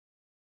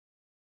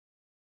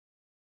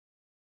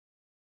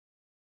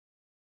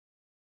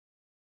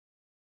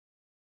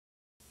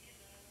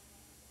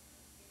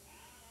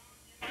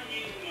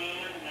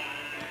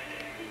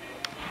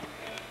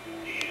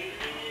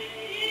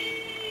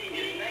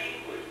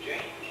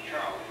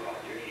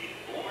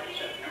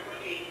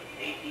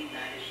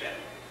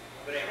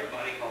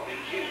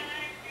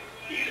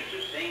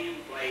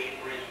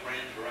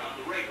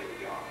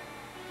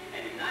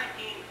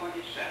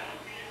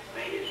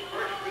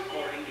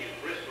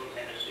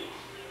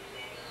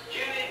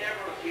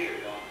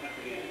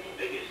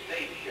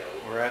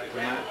We're at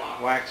the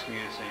Wax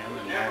Museum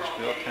in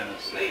Nashville,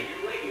 Tennessee.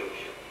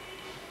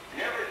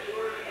 Never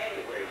toured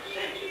anywhere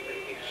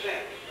extensively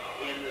except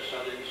in the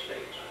southern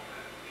states.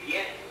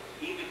 Yet,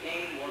 he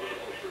became one of the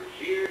most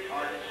revered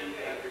artists in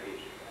country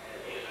music.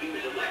 He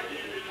was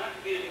elected to the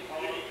Country Music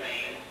Hall of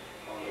Fame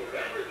on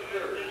November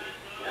 3rd,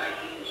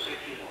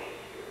 1961,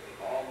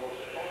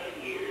 almost 40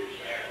 years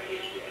after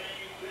his death.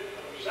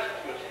 Such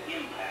was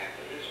the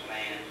impact of this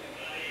man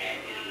and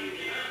his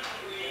music.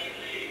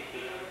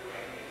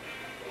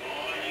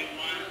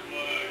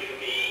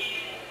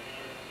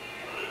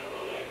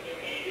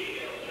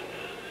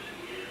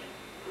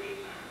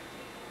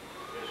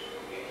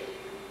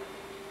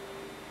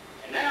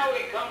 And now we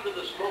come to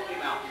the Smoky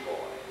Mountain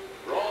boy,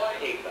 Roy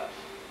Acuff.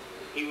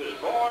 He was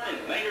born in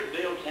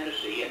Maynardville,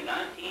 Tennessee in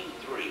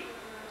 1903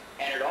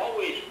 and had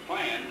always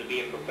planned to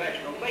be a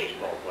professional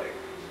baseball player.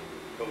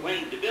 But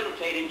when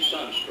debilitating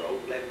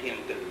sunstroke left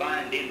him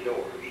confined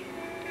indoors,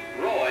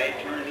 Roy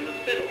turned to the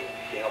fiddle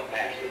to help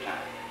pass the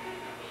time.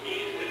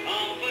 He's the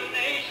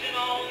combination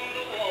on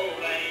the wall,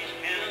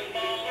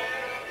 cannonball.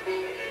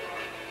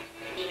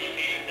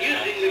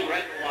 Using the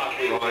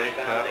Gerdeco Roy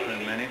Acuff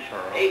and Minnie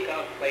Pearl.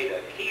 Acuff played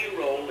a key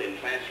role in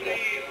transforming.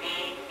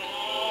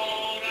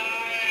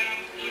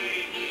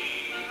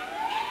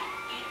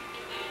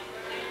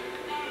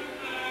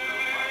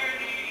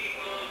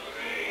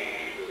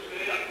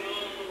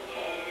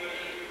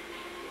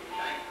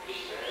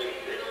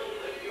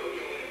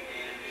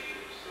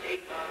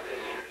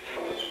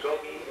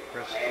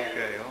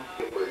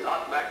 Were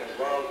not back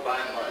involved by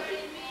money.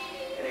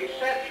 An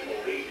exceptional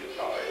lead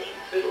guitarist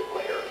and fiddle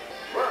player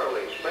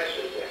rarely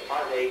expresses the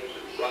heartaches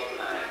and rough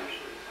times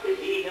that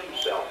he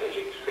himself has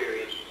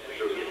experienced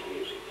through his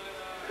music,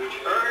 which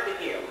earned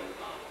him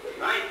the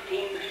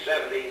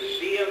 1970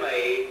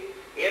 CMA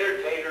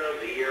Entertainer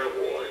of the Year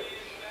Award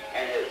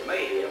and has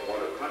made him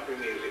one of country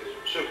music's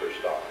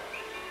superstars.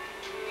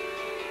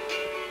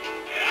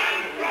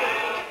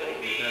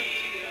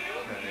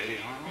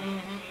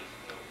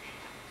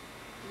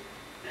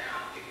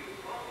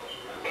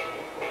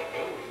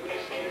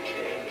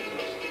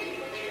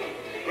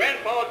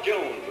 Grandpa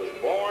Jones was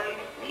born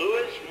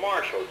Louis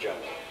Marshall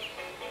Jones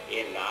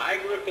in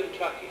Niagara,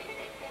 Kentucky.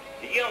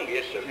 The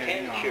youngest of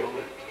 10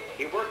 children,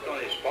 he worked on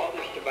his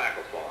father's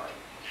tobacco farm,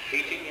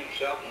 teaching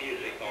himself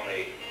music on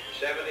a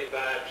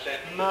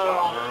 75-cent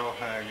guitar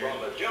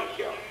from a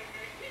junkyard.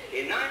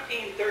 In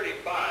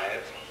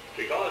 1935,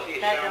 because he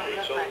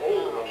sounded so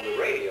old on the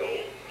radio,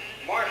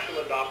 Marshall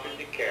adopted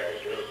the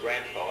character of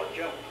Grandpa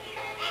Jones.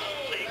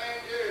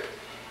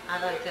 I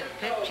looked at a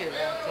picture of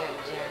him,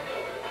 Jerry.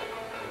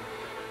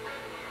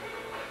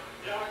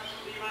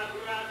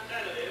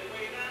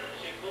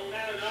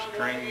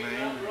 String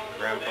man,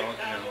 Grandpa Jones.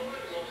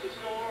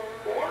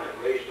 Born and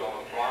raised on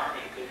a farm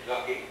in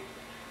Kentucky,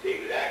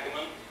 David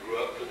Ackerman grew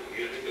up to the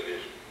music of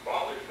his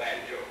father's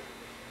banjo.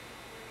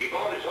 He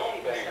bought his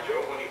own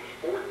banjo when he was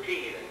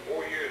 14, and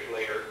 4 years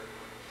later,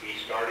 he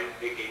started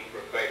picking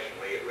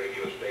professionally at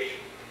radio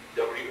station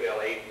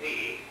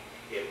WLAP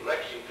in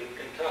Lexington,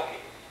 Kentucky.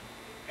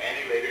 And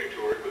he later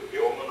toured with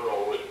Bill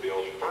Monroe as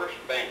Bill's first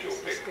banjo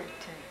picker.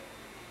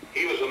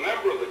 He was a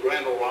member of the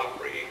Grand Ole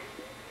Opry,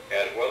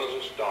 as well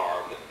as a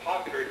star of the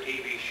popular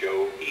TV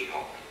show Hee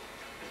Haw.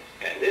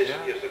 And this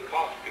is the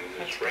costume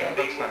that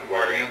Springfield was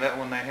wearing that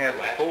one they had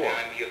last before.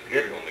 time he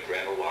appeared on the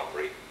Grand Ole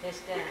Opry,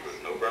 This which was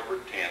November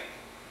 10th,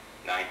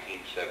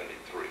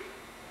 1973.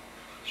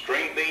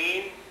 String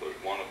Bean was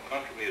one of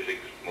country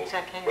music's most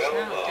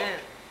well-loved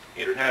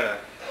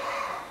entertainers.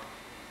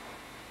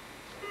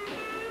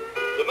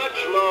 The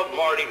much-loved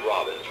Marty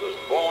Robbins was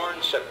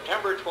born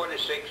September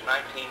 26,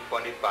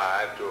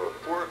 1925 to a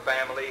poor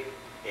family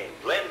in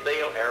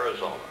Glendale,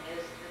 Arizona.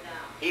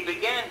 He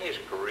began his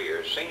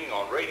career singing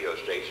on radio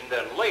stations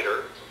and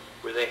later,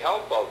 with the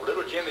help of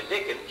little Jimmy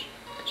Dickens,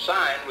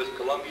 signed with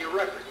Columbia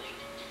Records.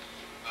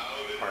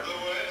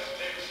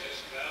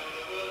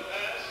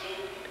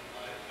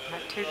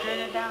 Not too good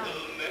a dog.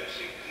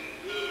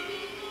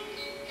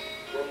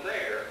 From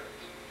there,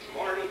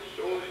 Marty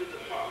soared to the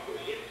top with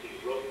hits he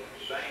wrote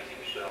and sang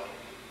himself,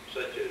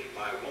 such as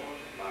My Woman,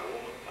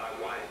 My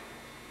Wife,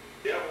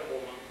 Devil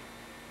Woman,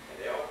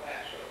 and El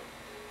Paso.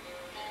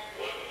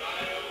 He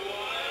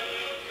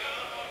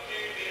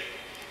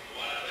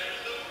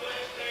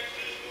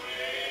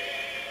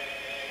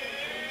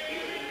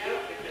was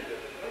inducted into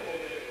the Noble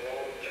Music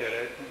Hall of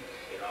Fame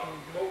in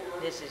October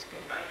 1982,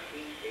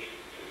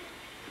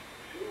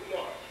 2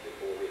 months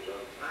before his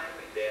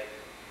untimely death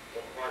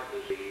from heart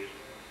disease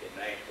in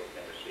Nashville,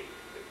 Tennessee.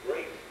 The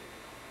great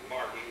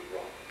Marty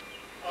Robbins.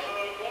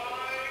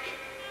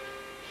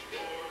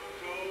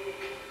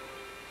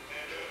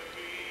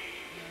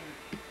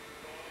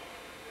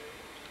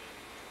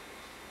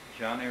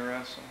 Johnny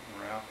Russell,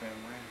 Ralph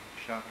Emery,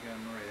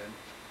 Shotgun Red.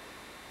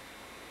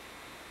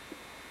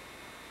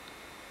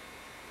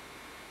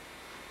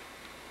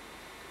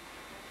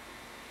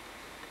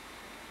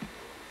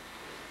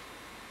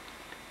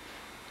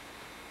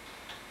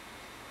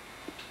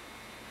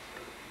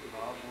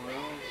 Bob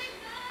Wills.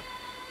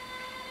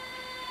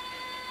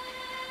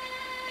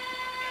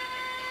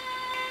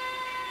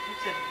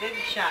 It's a big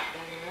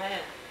shotgun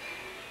red.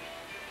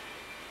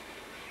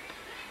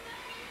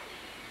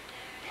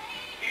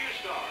 Few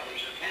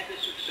stars have had the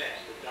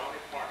success that Dolly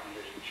Parton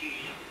has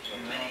achieved in so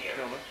many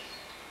areas.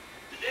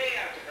 The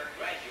day after her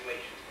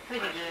graduation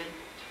from Pretty high good.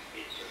 school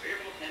in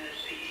Sevierville,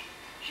 Tennessee,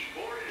 she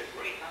boarded a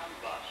Greyhound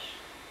bus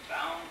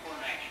bound for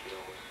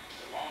Nashville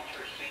to launch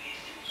her singing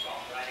and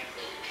songwriting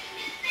career.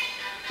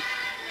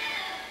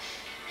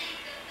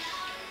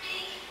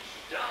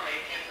 Dolly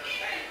and her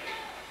family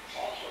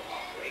also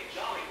operate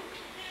Dollywood,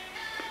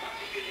 a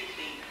country music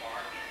theme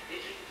park in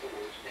Pigeon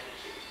Forge,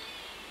 Tennessee.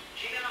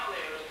 She now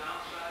lives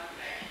outside of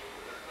Nashville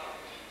with her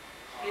couple.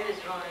 Here's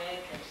Ronnie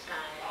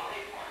Aikenstein.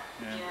 Dolly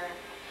Parton. Yeah. Jared,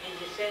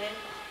 did you see him?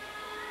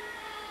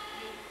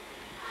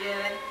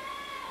 Jared?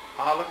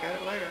 I'll look at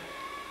it later.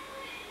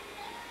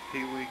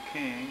 Pee Wee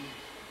King.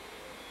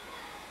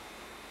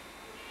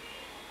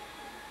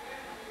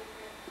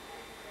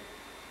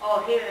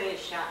 Oh, here is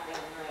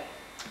Shotgun Red.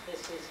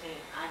 This is him.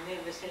 I've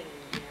never seen him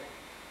here.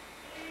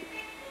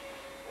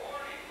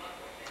 Born in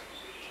Nashville,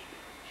 Tennessee,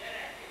 Chet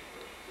Atkins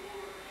was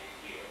poor and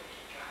ill as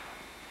a child,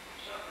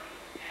 suffering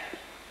from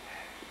asthma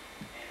attacks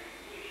and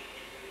retreating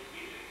into his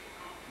musical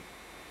career.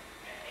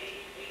 At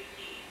age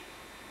 18,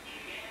 he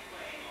began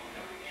playing on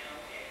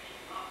WNOX in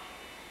Nashville.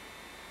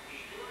 He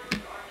toured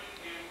with Archie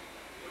Kemp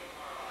and Bill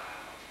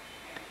Carlisle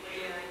and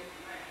played in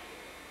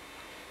Nashville.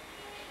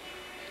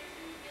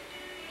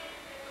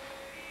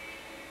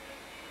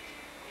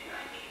 In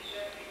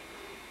 1973,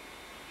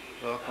 he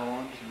was Buck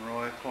Owens and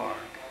Roy Clark.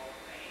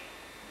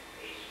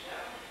 a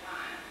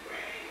seven-time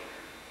Grammy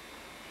winner,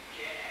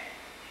 Chet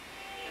Atkins.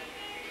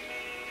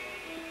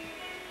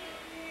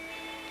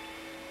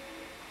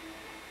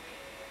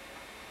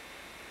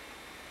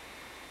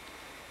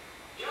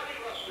 Johnny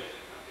Russell is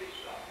a country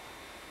star.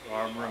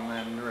 Barbara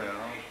Mandrell.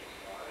 Well,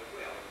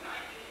 in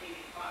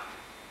 1985,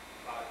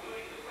 while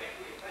doing the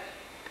Wembley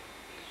Festival,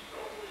 he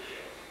stole the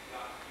show,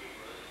 got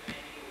numerous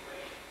standing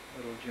ovations.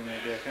 Little Jimmy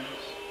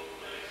Dickens.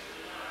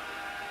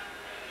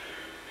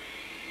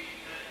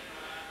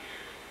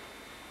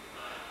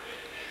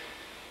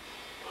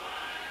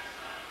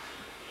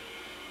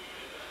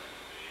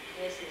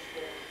 This is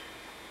the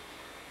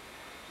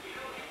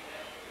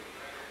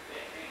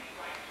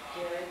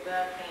Jared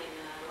Buck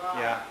and Laura.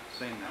 Yeah,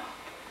 seen that.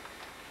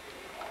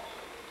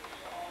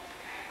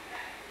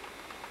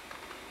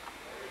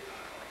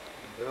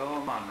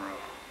 Bill Monroe.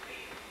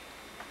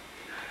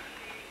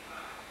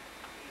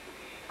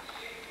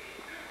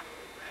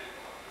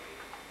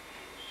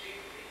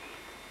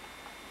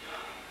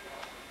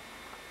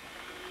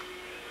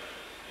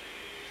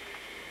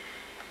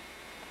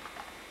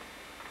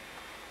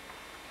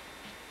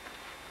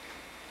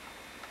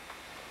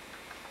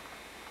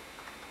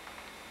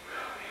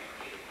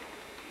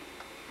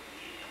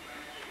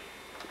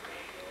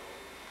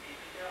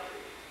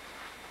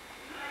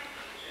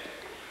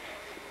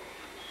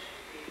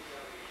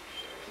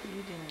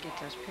 You didn't get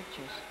those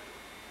pictures.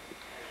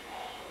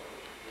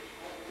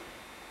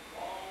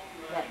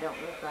 That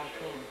don't look like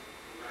him.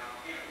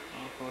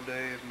 Uncle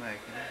Dave Macon.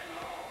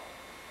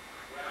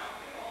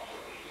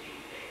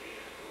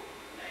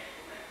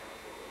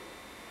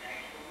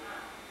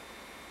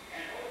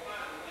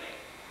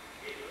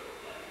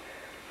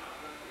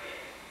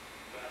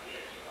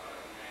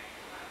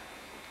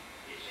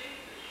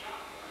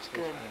 It's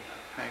good.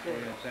 Hank Good.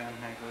 Williams and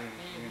Hank Williams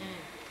Jr.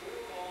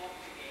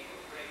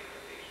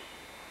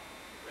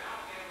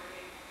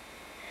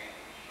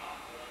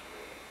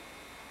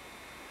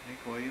 Hank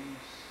Williams.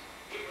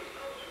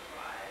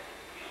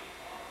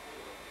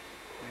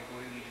 Hank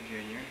Williams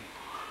Jr.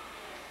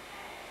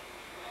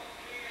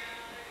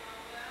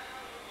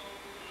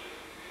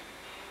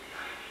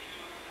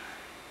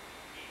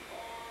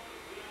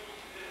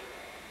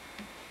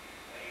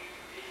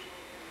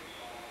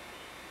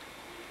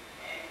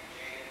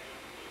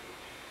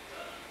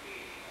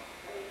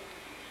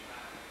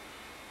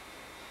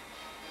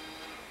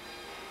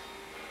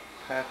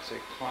 Patsy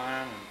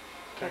Cline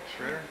and Tex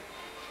Ritter.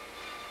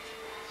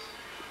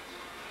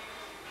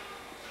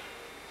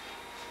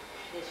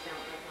 This don't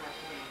look like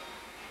him.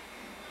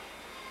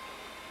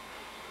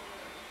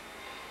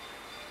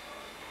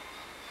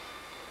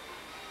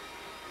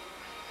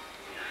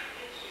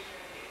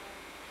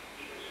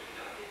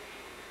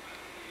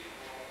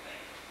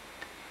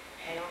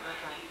 They don't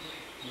look like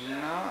him.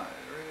 No,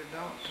 it really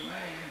don't to me.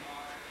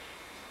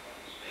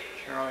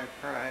 Charlie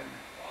Pratt.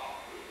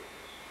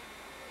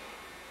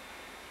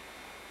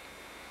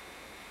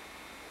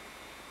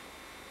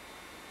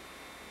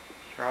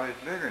 Charlie's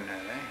bigger than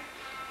that, eh?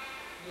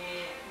 Yeah,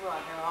 well,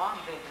 they're all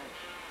bigger.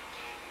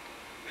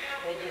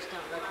 They just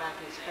don't look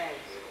like his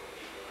face.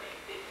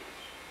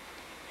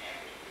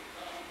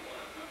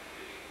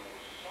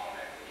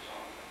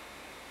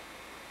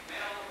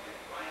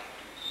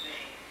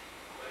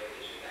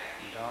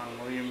 Don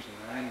Williams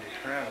and Randy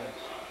Travis.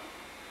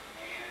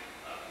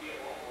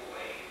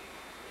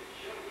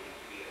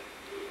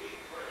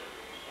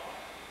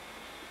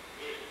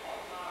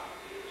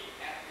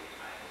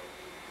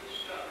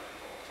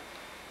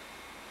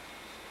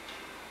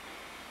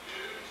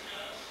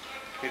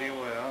 Kitty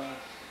Wells.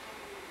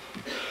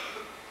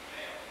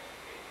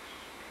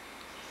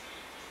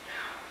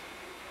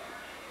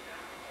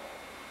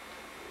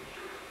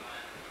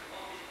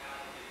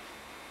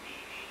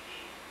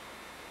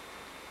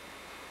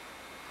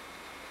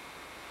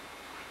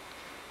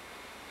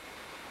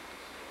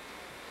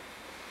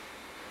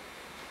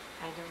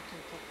 don't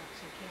think that looks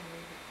like him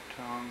either.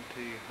 Tong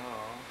T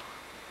Hall.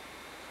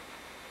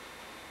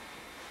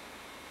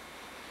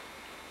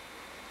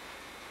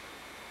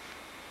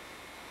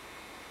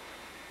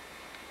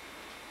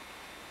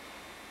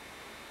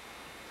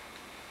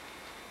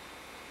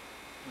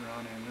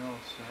 Ronnie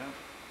Millsap.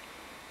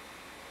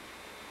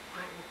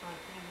 Might look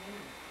like him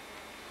either.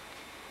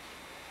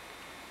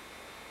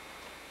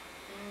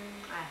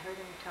 I heard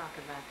him talk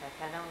about that.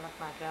 That don't look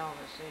like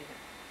Elvis either.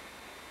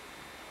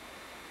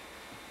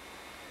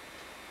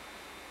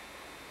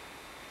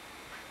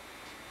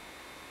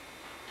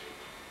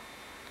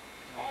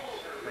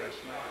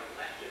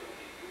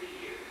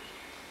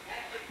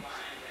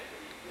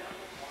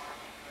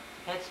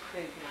 That's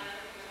creepy.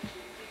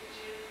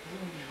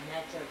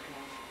 That's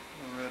okay.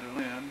 Loretta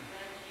Lynn.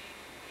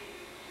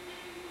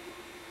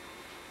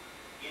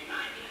 In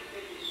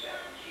 1957,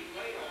 she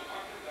played on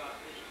Arthur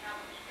Godfrey's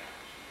Talent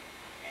Scouts,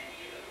 and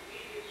she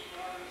immediately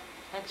started.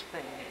 That's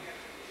pretty good.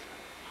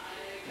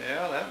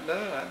 Yeah, that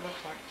does. That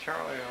looks like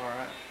Charlie, all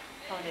right.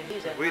 Oh,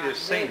 he's a We lot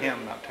just seen bigger.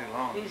 him not too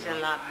long He's ago. a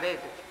lot bigger.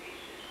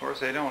 Of course,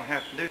 they don't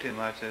have to do too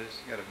much. They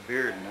just got a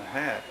beard and a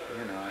hat,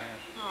 you know,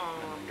 Oh,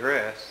 and a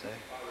dress.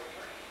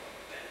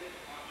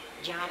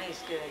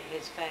 Johnny's good.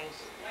 His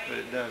face. But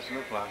it does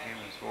look like him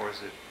as far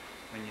as it,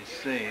 when you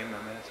see him, I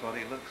mean, that's what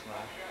he looks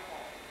like.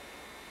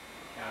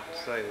 Like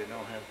I say, they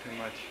don't have too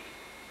much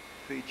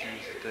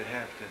features that they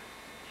have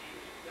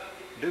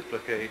to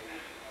duplicate.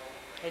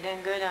 They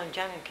done good on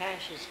Johnny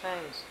Cash's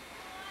face.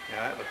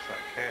 Yeah, that looks like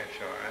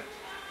Cash, all right.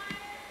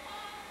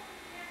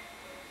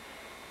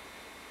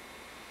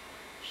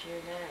 Sure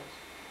does.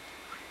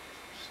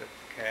 Except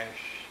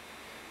Cash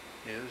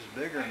is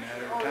bigger than that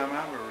every time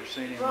I've ever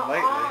seen him Well,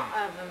 lately.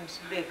 all of them's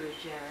bigger,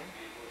 Jerry.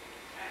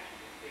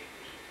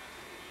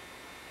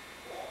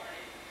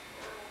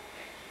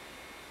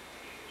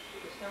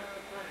 Just don't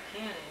look like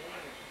Kenny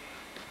either.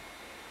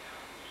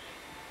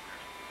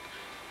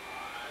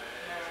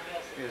 No, I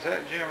guess it Is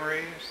that Jim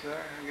Reeves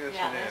there? I guess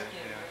Yeah, it that's is.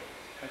 Jim Yeah,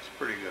 Reeves. that's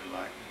pretty good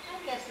likeness. I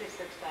guess this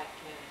looks like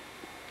Kenny.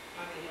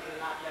 I mean, he's a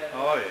lot better.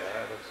 Oh yeah,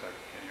 that looks like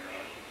Kenny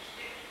Rogers.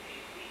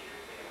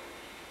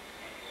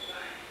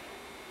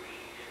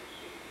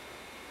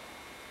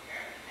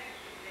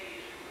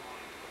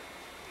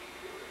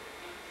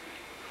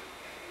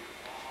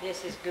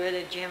 This is good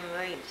at Jim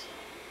Reeves.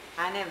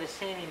 I never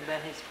seen him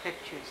but his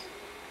pictures.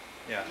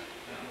 Yeah,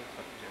 that looks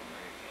like Jim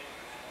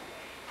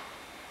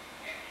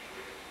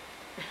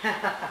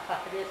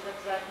Reeves. This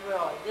looks like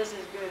Roy. This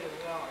is good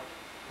as Roy.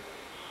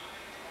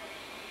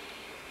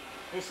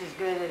 This is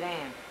good at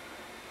Ann.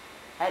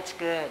 That's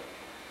good.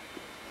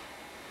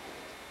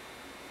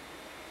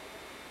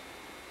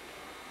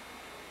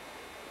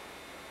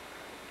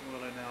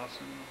 Willie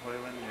Nelson,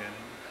 Waylon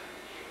Jennings.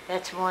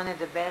 That's one of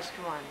the best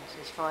ones,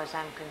 as far as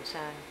I'm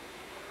concerned,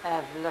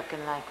 of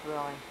looking like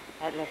Roy.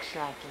 That looks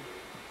like him.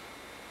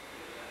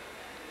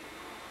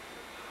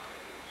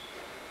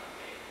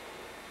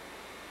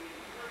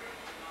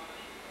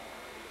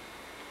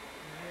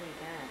 It really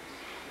does.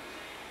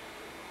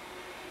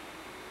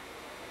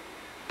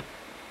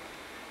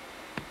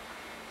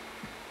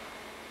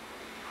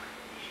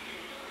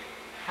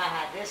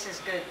 Haha, this is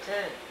good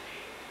too.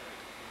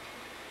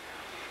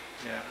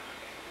 Yeah.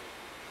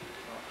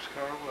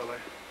 Boxcar Willie.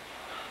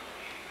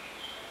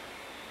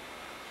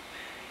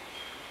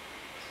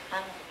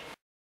 I'm